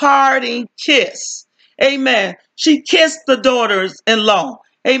a parting kiss. Amen. She kissed the daughters-in-law.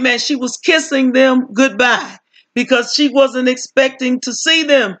 Amen. She was kissing them goodbye because she wasn't expecting to see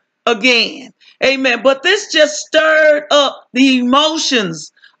them again. Amen. But this just stirred up the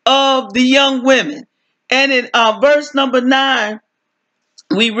emotions of the young women. And in verse number 9,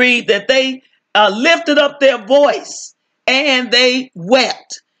 we read that they lifted up their voice and they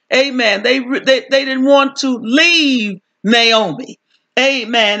wept. Amen. They didn't want to leave Naomi.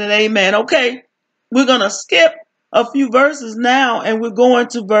 Amen and amen. Okay, we're going to skip a few verses now, and we're going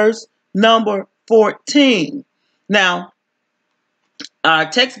to verse number 14. Now, our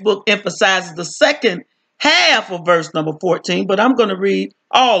textbook emphasizes the second half of verse number 14, but I'm going to read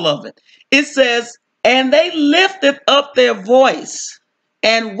all of it. It says, and they lifted up their voice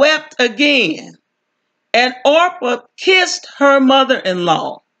and wept again. And Orpah kissed her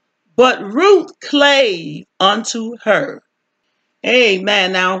mother-in-law, but Ruth clave unto her.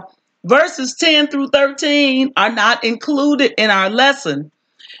 Amen. Now, verses 10 through 13 are not included in our lesson.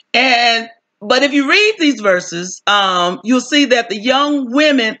 But if you read these verses, you'll see that the young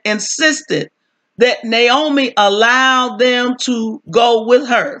women insisted that Naomi allow them to go with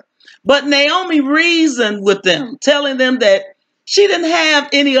her. But Naomi reasoned with them, telling them that she didn't have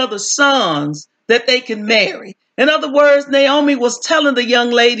any other sons that they can marry. In other words, Naomi was telling the young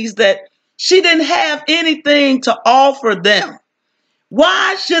ladies that she didn't have anything to offer them.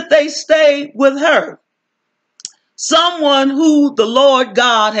 Why should they stay with her? Someone who the Lord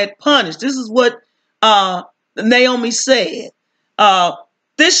God had punished. This is what Naomi said.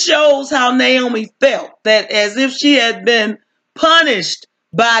 This shows how Naomi felt, that as if she had been punished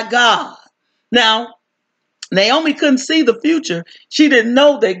by God. Now, Naomi couldn't see the future. She didn't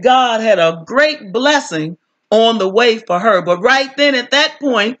know that God had a great blessing on the way for her. But right then at that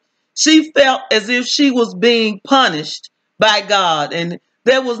point, she felt as if she was being punished by God. And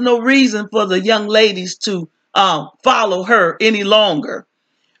there was no reason for the young ladies to follow her any longer.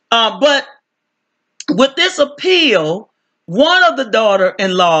 But with this appeal, one of the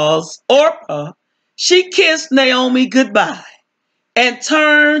daughter-in-laws, Orpah, she kissed Naomi goodbye and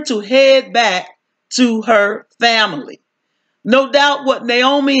turned to head back to her family. No doubt what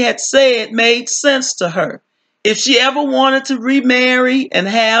Naomi had said made sense to her. If she ever wanted to remarry and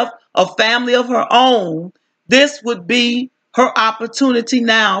have a family of her own, this would be her opportunity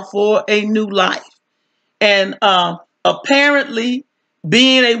now for a new life. And apparently,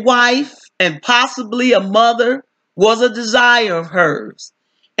 being a wife and possibly a mother was a desire of hers.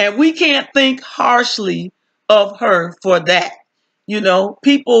 And we can't think harshly of her for that. You know,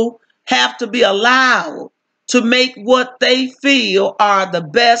 people have to be allowed to make what they feel are the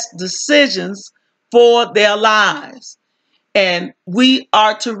best decisions for their lives. And we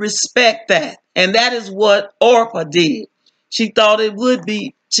are to respect that. And that is what Orpah did. She thought it would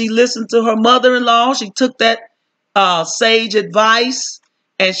be. She listened to her mother-in-law. She took that sage advice.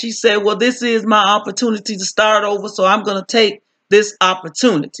 And she said, well, this is my opportunity to start over. So I'm going to take this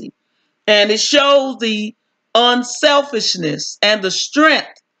opportunity. And it shows the unselfishness and the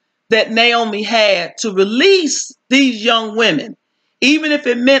strength that Naomi had to release these young women, even if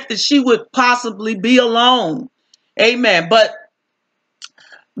it meant that she would possibly be alone. Amen. But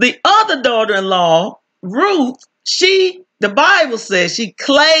the other daughter-in-law, Ruth, the Bible says she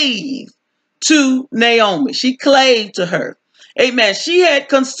clave to Naomi. She clave to her. Amen. She had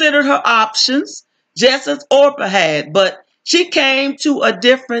considered her options just as Orpah had, but she came to a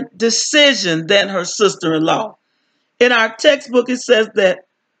different decision than her sister-in-law. In our textbook, it says that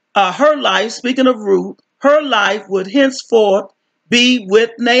her life, speaking of Ruth, her life would henceforth be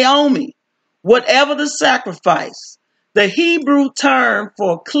with Naomi, whatever the sacrifice. The Hebrew term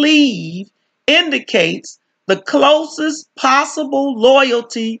for cleave indicates the closest possible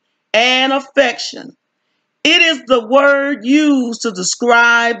loyalty and affection. It is the word used to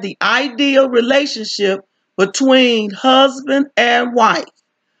describe the ideal relationship between husband and wife.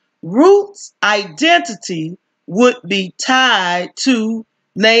 Ruth's identity would be tied to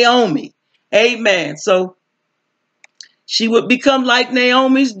Naomi. Amen. So she would become like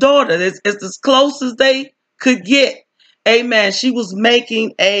Naomi's daughter. It's as close as they could get. Amen. She was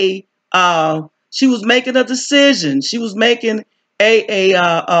making a decision. She was making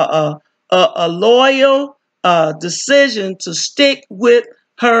a loyal decision to stick with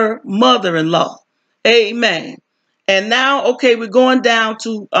her mother-in-law. Amen. And now, okay, we're going down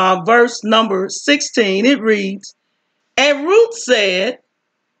to verse number 16. It reads, and Ruth said,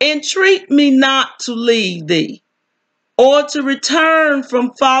 entreat me not to leave thee, or to return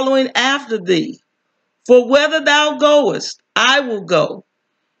from following after thee. For whither thou goest, I will go,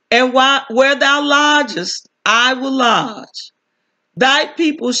 and where thou lodgest, I will lodge. Thy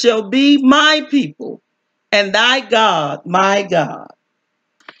people shall be my people, and thy God my God.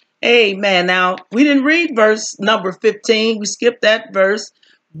 Amen. Now, we didn't read verse number 15. We skipped that verse.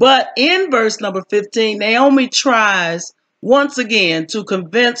 But in verse number 15, Naomi tries once again to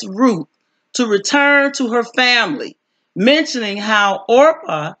convince Ruth to return to her family, mentioning how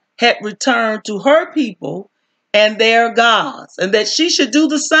Orpah had returned to her people and their gods, and that she should do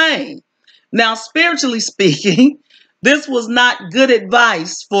the same. Now, spiritually speaking, this was not good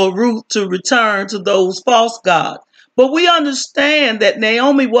advice for Ruth to return to those false gods. But we understand that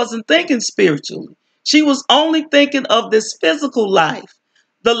Naomi wasn't thinking spiritually. She was only thinking of this physical life,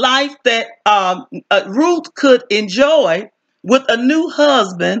 the life that Ruth could enjoy with a new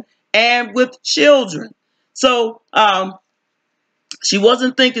husband and with children. So she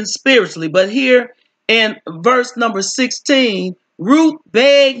wasn't thinking spiritually. But here in verse number 16, Ruth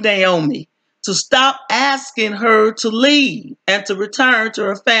begged Naomi to stop asking her to leave and to return to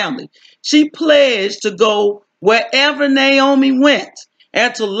her family. She pledged to go wherever Naomi went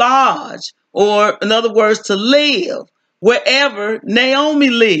and to lodge, or in other words, to live wherever Naomi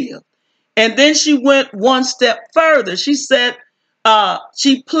lived. And then she went one step further. She said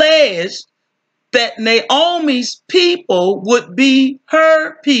she pledged that Naomi's people would be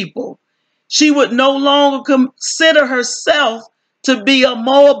her people. She would no longer consider herself to be a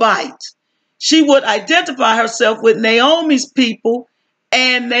Moabite. She would identify herself with Naomi's people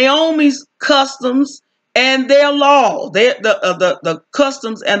and Naomi's customs and their law, the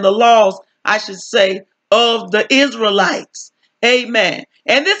customs and the laws, I should say, of the Israelites. Amen.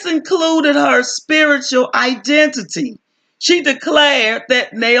 And this included her spiritual identity. She declared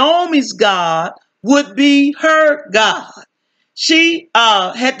that Naomi's God would be her God. She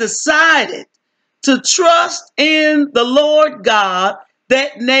had decided to trust in the Lord God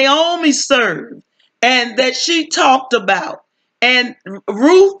that Naomi served and that she talked about. And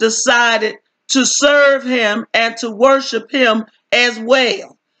Ruth decided to serve him and to worship him as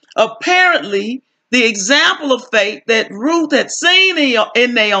well. Apparently, the example of faith that Ruth had seen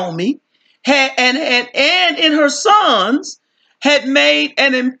in Naomi and in her sons had made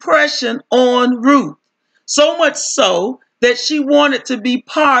an impression on Ruth. So much so that she wanted to be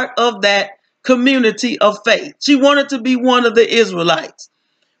part of that community of faith. She wanted to be one of the Israelites.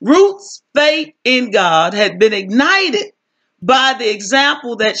 Ruth's faith in God had been ignited by the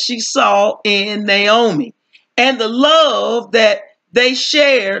example that she saw in Naomi and the love that they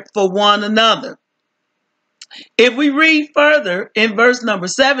shared for one another. If we read further in verse number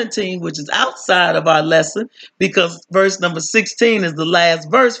 17, which is outside of our lesson, because verse number 16 is the last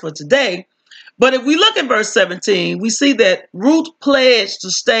verse for today. But if we look at verse 17, we see that Ruth pledged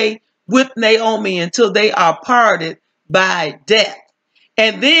to stay with Naomi until they are parted by death.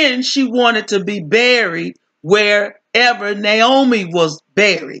 And then she wanted to be buried wherever Naomi was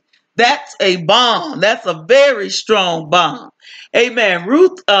buried. That's a bond. That's a very strong bond. Amen.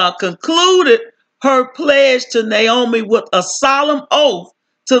 Ruth concluded her pledge to Naomi with a solemn oath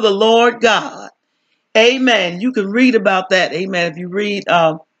to the Lord God. Amen. You can read about that. Amen. If you read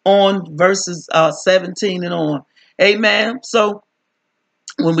on verses 17 and on. Amen. So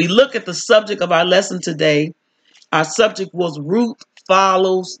when we look at the subject of our lesson today, our subject was Ruth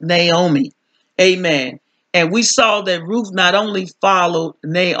follows Naomi. Amen. And we saw that Ruth not only followed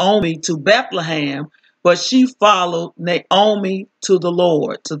Naomi to Bethlehem, but she followed Naomi to the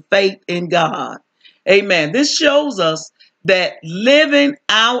Lord, to faith in God. Amen. This shows us that living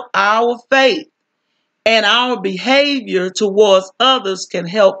out our faith and our behavior towards others can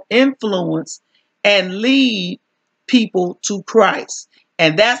help influence and lead people to Christ.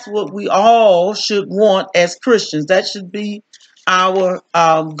 And that's what we all should want as Christians. That should be our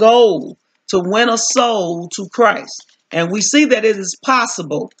goal, to win a soul to Christ. And we see that it is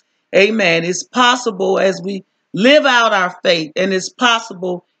possible. Amen. It's possible as we live out our faith, and it's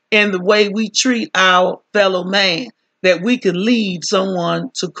possible in the way we treat our fellow man, that we can lead someone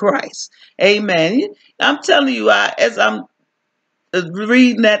to Christ. Amen. I'm telling you, as I'm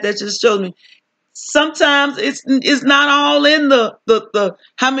reading that just shows me, sometimes it's not all in the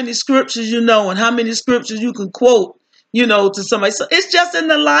how many scriptures you know and how many scriptures you can quote, to somebody. So it's just in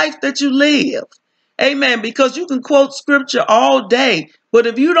the life that you live. Amen. Because you can quote scripture all day, but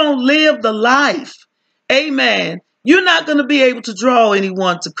if you don't live the life, amen, you're not going to be able to draw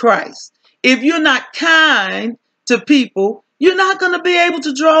anyone to Christ. If you're not kind to people, you're not going to be able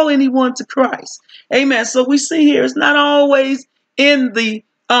to draw anyone to Christ. Amen. So we see here it's not always in the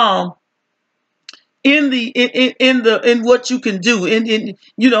in what you can do, in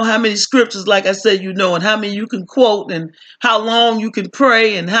how many scriptures, like I said, and how many you can quote, and how long you can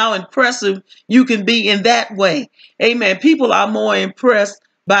pray, and how impressive you can be in that way. Amen. People are more impressed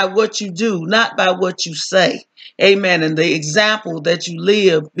by what you do, not by what you say. Amen. And the example that you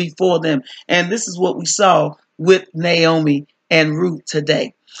live before them. And this is what we saw with Naomi and Ruth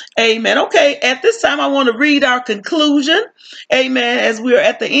today. Amen. Okay, at this time I want to read our conclusion. Amen. As we're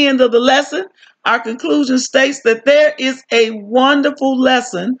at the end of the lesson, our conclusion states that there is a wonderful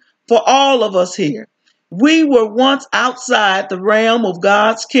lesson for all of us here. We were once outside the realm of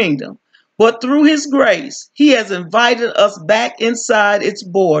God's kingdom, but through his grace, he has invited us back inside its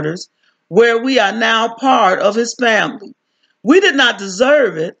borders, where we are now part of his family. We did not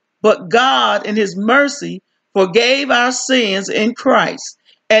deserve it, but God in his mercy forgave our sins in Christ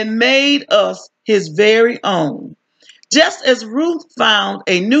and made us his very own. Just as Ruth found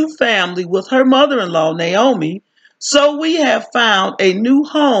a new family with her mother-in-law, Naomi, so we have found a new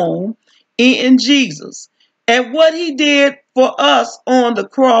home in Jesus and what he did for us on the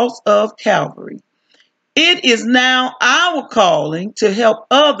cross of Calvary. It is now our calling to help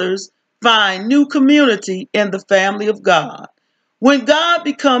others find new community in the family of God. When God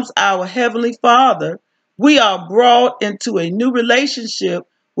becomes our Heavenly Father, we are brought into a new relationship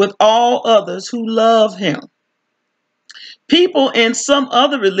with all others who love him. People in some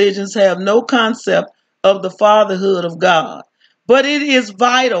other religions have no concept of the fatherhood of God, but it is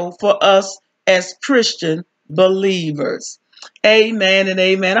vital for us as Christian believers. Amen and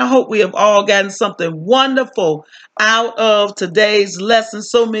amen. I hope we have all gotten something wonderful out of today's lesson.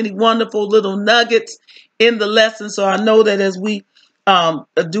 So many wonderful little nuggets in the lesson. So I know that as we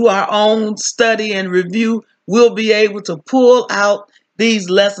do our own study and review, we'll be able to pull out these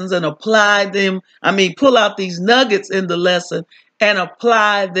lessons and apply them. Pull out these nuggets in the lesson and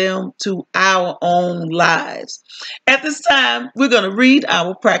apply them to our own lives. At this time, we're going to read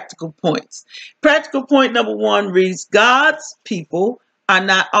our practical points. Practical point number 1 reads, God's people are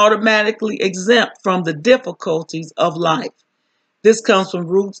not automatically exempt from the difficulties of life. This comes from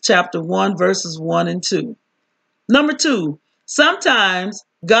Ruth chapter 1, verses 1 and 2. Number 2, sometimes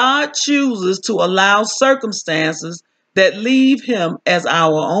God chooses to allow circumstances that leave him as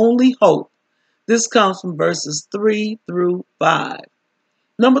our only hope. This comes from verses 3 through 5.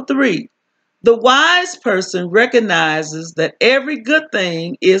 Number 3, the wise person recognizes that every good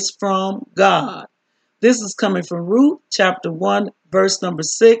thing is from God. This is coming from Ruth chapter 1, verse number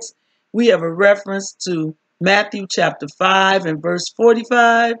 6. We have a reference to Matthew chapter 5 and verse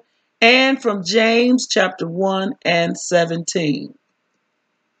 45, and from James chapter 1 and 17.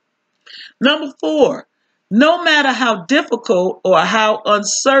 Number 4, no matter how difficult or how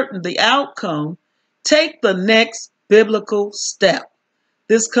uncertain the outcome, take the next biblical step.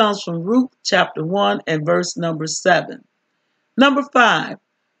 This comes from Ruth chapter 1 and verse number 7. Number 5,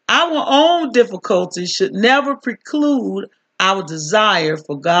 our own difficulties should never preclude our desire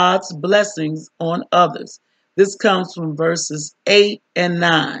for God's blessings on others. This comes from verses 8 and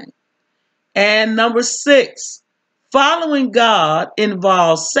 9. And number 6, following God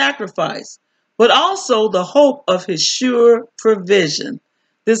involves sacrifice, but also the hope of his sure provision.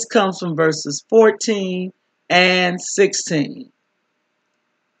 This comes from verses 14 and 16.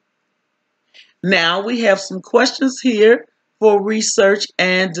 Now we have some questions here for research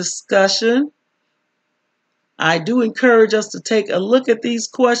and discussion. I do encourage us to take a look at these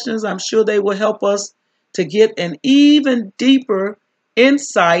questions. I'm sure they will help us to get an even deeper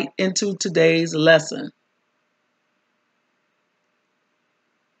insight into today's lesson.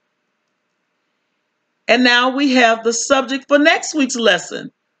 And now we have the subject for next week's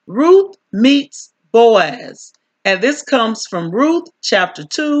lesson, Ruth meets Boaz. And this comes from Ruth chapter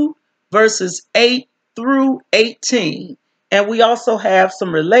 2, verses 8 through 18. And we also have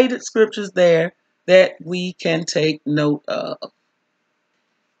some related scriptures there that we can take note of.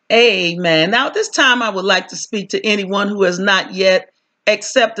 Amen. Now, at this time, I would like to speak to anyone who has not yet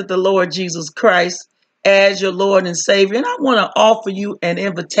accepted the Lord Jesus Christ as your Lord and Savior. And I want to offer you an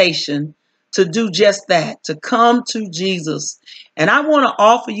invitation to do just that, to come to Jesus. And I want to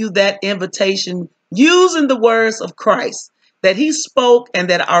offer you that invitation using the words of Christ that he spoke and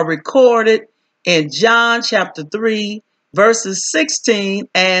that are recorded in John chapter 3, verses 16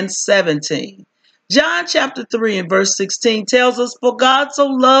 and 17. John chapter 3 and verse 16 tells us, for God so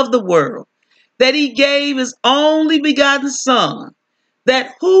loved the world that he gave his only begotten Son,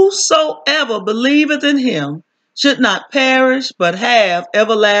 that whosoever believeth in him should not perish, but have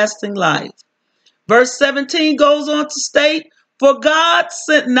everlasting life. Verse 17 goes on to state, for God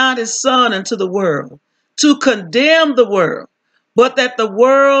sent not his Son into the world to condemn the world, but that the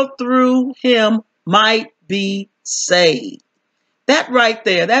world through him might be saved. That right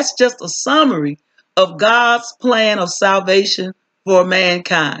there, that's just a summary of God's plan of salvation for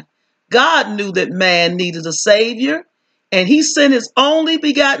mankind. God knew that man needed a Savior, and he sent his only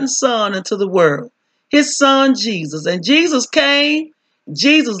begotten Son into the world, his Son Jesus. And Jesus came,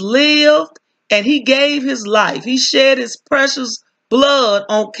 Jesus lived, and he gave his life. He shed his precious blood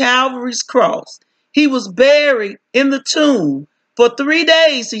on Calvary's cross. He was buried in the tomb. For 3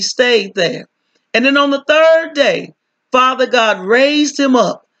 days he stayed there. And then on the third day, Father God raised him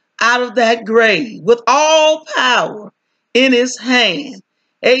up out of that grave with all power in his hand.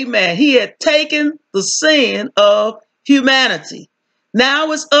 Amen. He had taken the sin of humanity.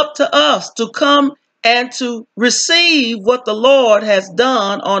 Now it's up to us to come and to receive what the Lord has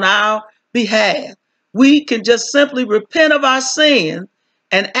done on our behalf. We can just simply repent of our sin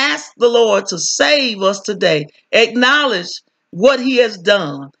and ask the Lord to save us today. Acknowledge what he has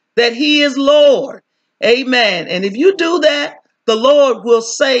done, that he is Lord. Amen. And if you do that, the Lord will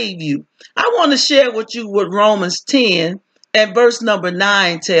save you. I want to share with you what Romans 10 and verse number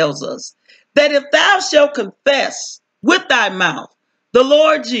 9 tells us. That if thou shalt confess with thy mouth the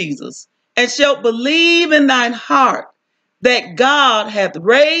Lord Jesus, and shalt believe in thine heart that God hath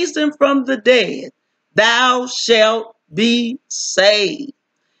raised him from the dead, thou shalt be saved.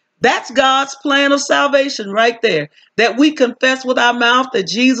 That's God's plan of salvation right there. That we confess with our mouth that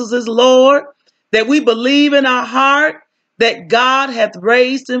Jesus is Lord, that we believe in our heart that God hath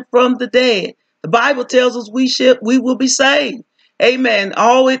raised him from the dead. The Bible tells us we will be saved. Amen.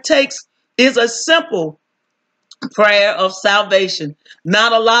 All it takes is a simple prayer of salvation.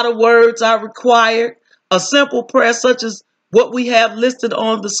 Not a lot of words are required. A simple prayer such as what we have listed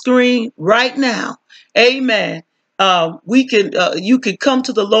on the screen right now. Amen. You can come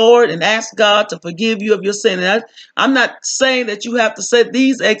to the Lord and ask God to forgive you of your sin. And I'm not saying that you have to say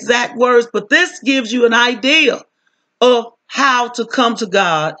these exact words, but this gives you an idea of how to come to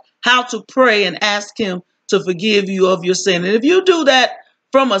God, how to pray and ask him to forgive you of your sin. And if you do that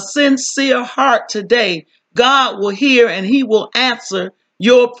from a sincere heart today, God will hear and he will answer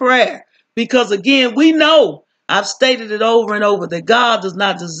your prayer. Because again, we know I've stated it over and over that God does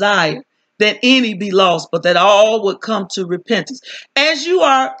not desire that any be lost, but that all would come to repentance. As you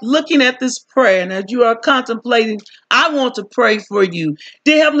are looking at this prayer and as you are contemplating, I want to pray for you.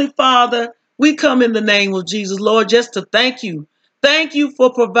 Dear Heavenly Father, we come in the name of Jesus, Lord, just to thank you. Thank you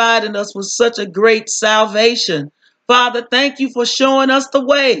for providing us with such a great salvation. Father, thank you for showing us the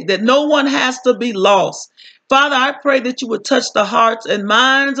way that no one has to be lost. Father, I pray that you would touch the hearts and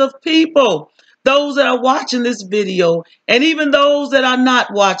minds of people, those that are watching this video, and even those that are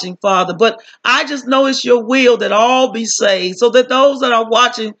not watching, Father. But I just know it's your will that all be saved, so that those that are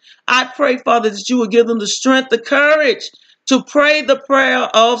watching, I pray, Father, that you would give them the strength, the courage to pray the prayer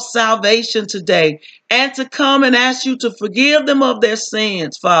of salvation today and to come and ask you to forgive them of their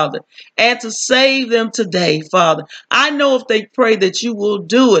sins, Father, and to save them today, Father. I know if they pray that you will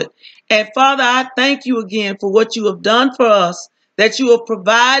do it. And Father, I thank you again for what you have done for us, that you have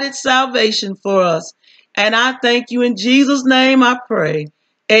provided salvation for us. And I thank you in Jesus' name I pray.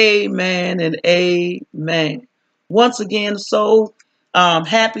 Amen and amen. Once again, so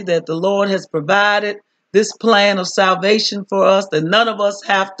happy that the Lord has provided this plan of salvation for us, that none of us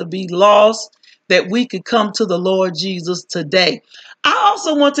have to be lost, that we could come to the Lord Jesus today. I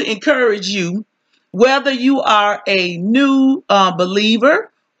also want to encourage you, whether you are a new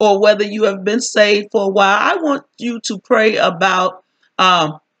believer or whether you have been saved for a while, I want you to pray about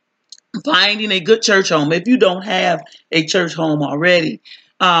finding a good church home. If you don't have a church home already,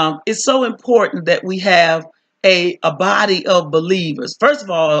 it's so important that we have a body of believers. First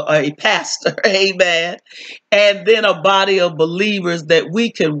of all, a pastor, amen, and then a body of believers that we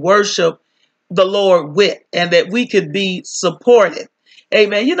can worship the Lord with and that we could be supported.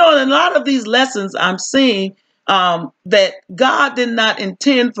 Amen. You know, in a lot of these lessons, I'm seeing that God did not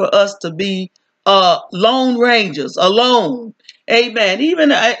intend for us to be lone rangers, alone. Amen.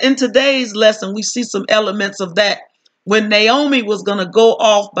 Even in today's lesson, we see some elements of that. When Naomi was going to go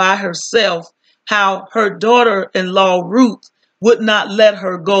off by herself, how her daughter-in-law Ruth would not let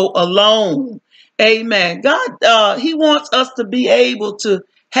her go alone. Amen. God, he wants us to be able to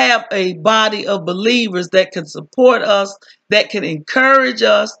have a body of believers that can support us, that can encourage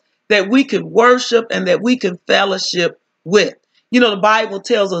us, that we can worship and that we can fellowship with. You know, the Bible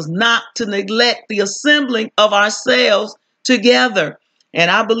tells us not to neglect the assembling of ourselves together. And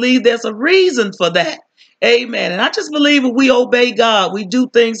I believe there's a reason for that. Amen. And I just believe if we obey God, we do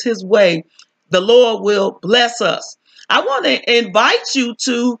things his way, the Lord will bless us. I want to invite you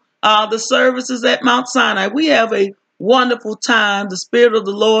to the services at Mount Sinai. We have a wonderful time. The Spirit of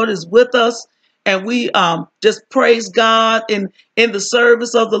the Lord is with us. And we just praise God in the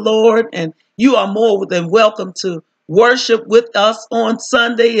service of the Lord. And you are more than welcome to worship with us on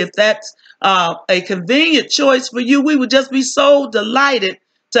Sunday. If that's a convenient choice for you, we would just be so delighted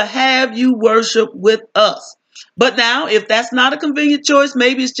to have you worship with us. But now, if that's not a convenient choice,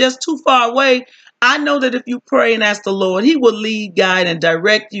 maybe it's just too far away, I know that if you pray and ask the Lord, he will lead, guide, and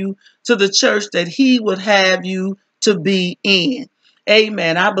direct you to the church that he would have you to be in.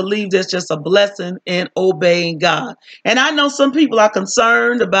 Amen. I believe there's just a blessing in obeying God. And I know some people are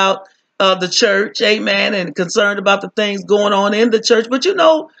concerned about the church, amen, and concerned about the things going on in the church. But you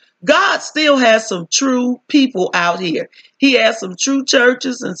know, God still has some true people out here. He has some true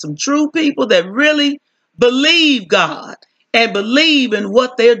churches and some true people that really believe God and believe in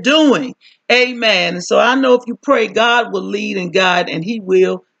what they're doing. Amen. And so I know if you pray, God will lead and guide and he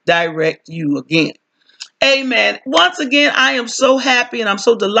will direct you again. Amen. Once again, I am so happy and I'm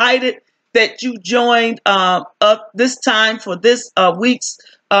so delighted that you joined us this time for this week's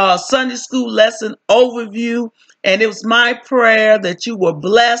Sunday school lesson overview. And it was my prayer that you were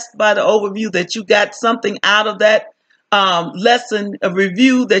blessed by the overview, that you got something out of that lesson, a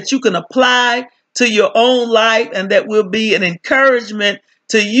review that you can apply to your own life and that will be an encouragement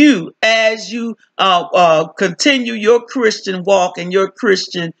to you as you continue your Christian walk and your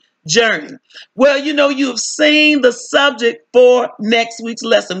Christian journey. Well, you know, you've seen the subject for next week's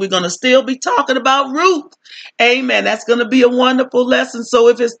lesson. We're going to still be talking about Ruth. Amen. That's going to be a wonderful lesson. So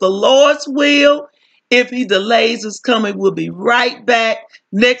if it's the Lord's will, if he delays his coming, we'll be right back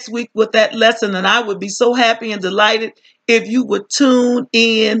next week with that lesson. And I would be so happy and delighted if you would tune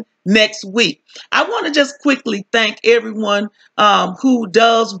in next week. I want to just quickly thank everyone who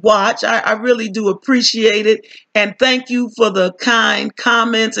does watch. I really do appreciate it. And thank you for the kind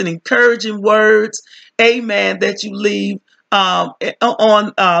comments and encouraging words, amen, that you leave on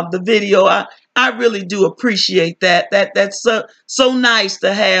the video. I really do appreciate that. That's so nice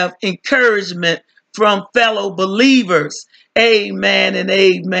to have encouragement from fellow believers. Amen and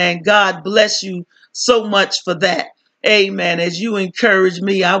amen. God bless you so much for that. Amen. As you encourage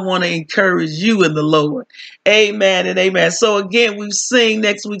me, I want to encourage you in the Lord. Amen and amen. So again, we sing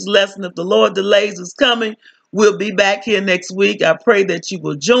next week's lesson. If the Lord delays us coming, we'll be back here next week. I pray that you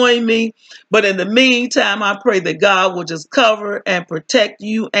will join me. But in the meantime, I pray that God will just cover and protect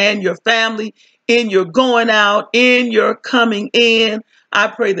you and your family in your going out, in your coming in. I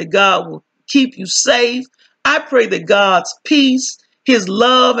pray that God will keep you safe. I pray that God's peace, his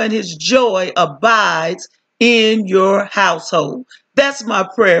love, and his joy abides in your household. That's my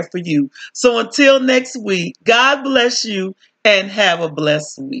prayer for you. So until next week, God bless you and have a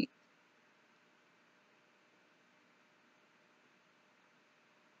blessed week.